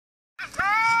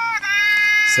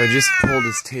So I just pulled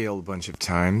his tail a bunch of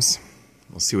times.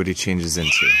 We'll see what he changes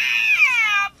into.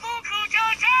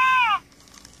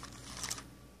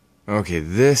 Okay,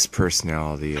 this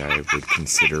personality I would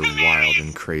consider wild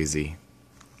and crazy.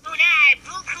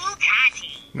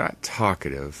 Not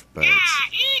talkative, but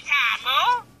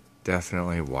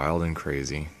definitely wild and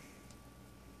crazy.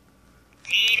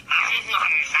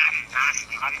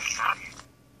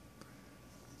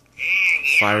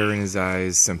 Fire in his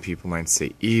eyes, some people might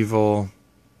say evil.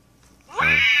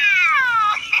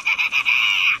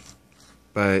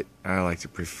 But I like to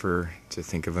prefer to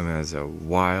think of him as a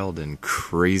wild and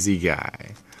crazy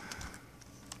guy.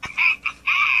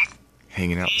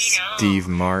 Hanging out with Steve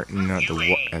Martin at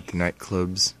the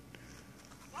nightclubs.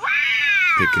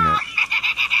 Picking up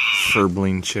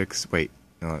furbling chicks. Wait,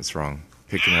 no, that's wrong.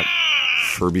 Picking up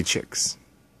furby chicks.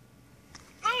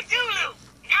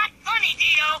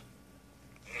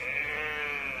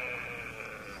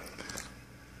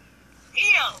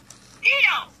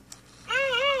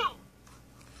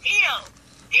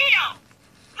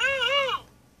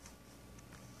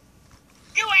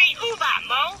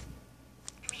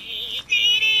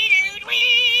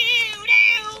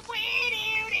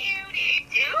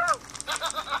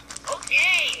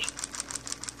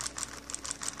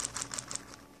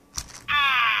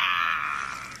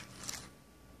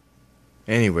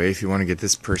 Anyway, if you want to get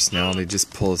this personality,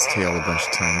 just pull his tail a bunch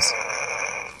of times.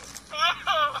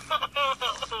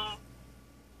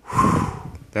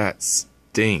 Whew, that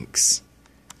stinks.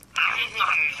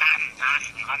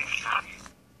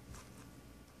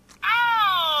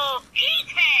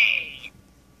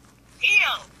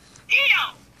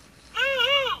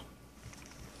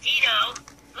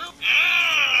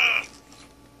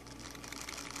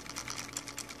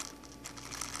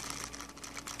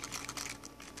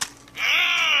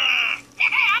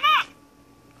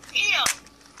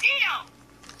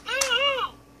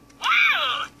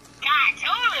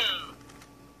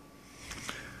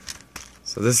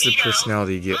 So this is the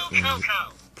personality you get when you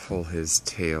pull his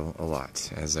tail a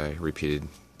lot, as I repeated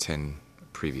 10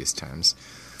 previous times.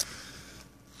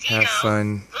 Have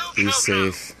fun, be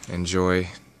safe, enjoy,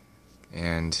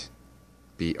 and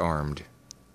be armed.